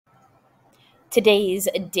Today's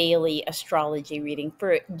daily astrology reading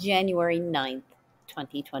for January 9th,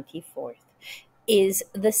 2024 is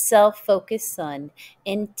the self-focused sun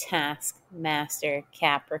in taskmaster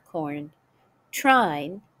Capricorn,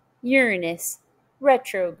 trine Uranus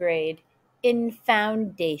retrograde in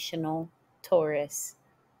foundational Taurus,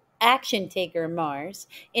 action taker Mars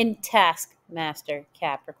in taskmaster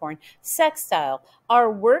Capricorn, sextile our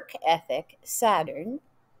work ethic Saturn,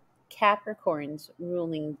 Capricorn's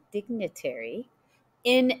ruling dignitary,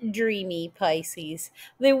 in dreamy Pisces.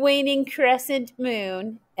 The waning crescent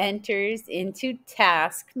moon enters into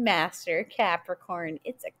taskmaster Capricorn.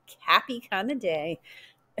 It's a happy kind of day.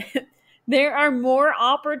 There are more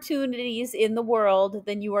opportunities in the world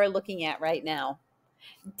than you are looking at right now.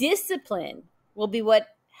 Discipline will be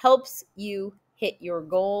what helps you hit your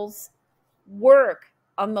goals. Work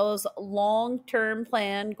on those long-term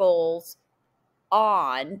plan goals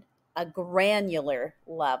on a granular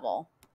level.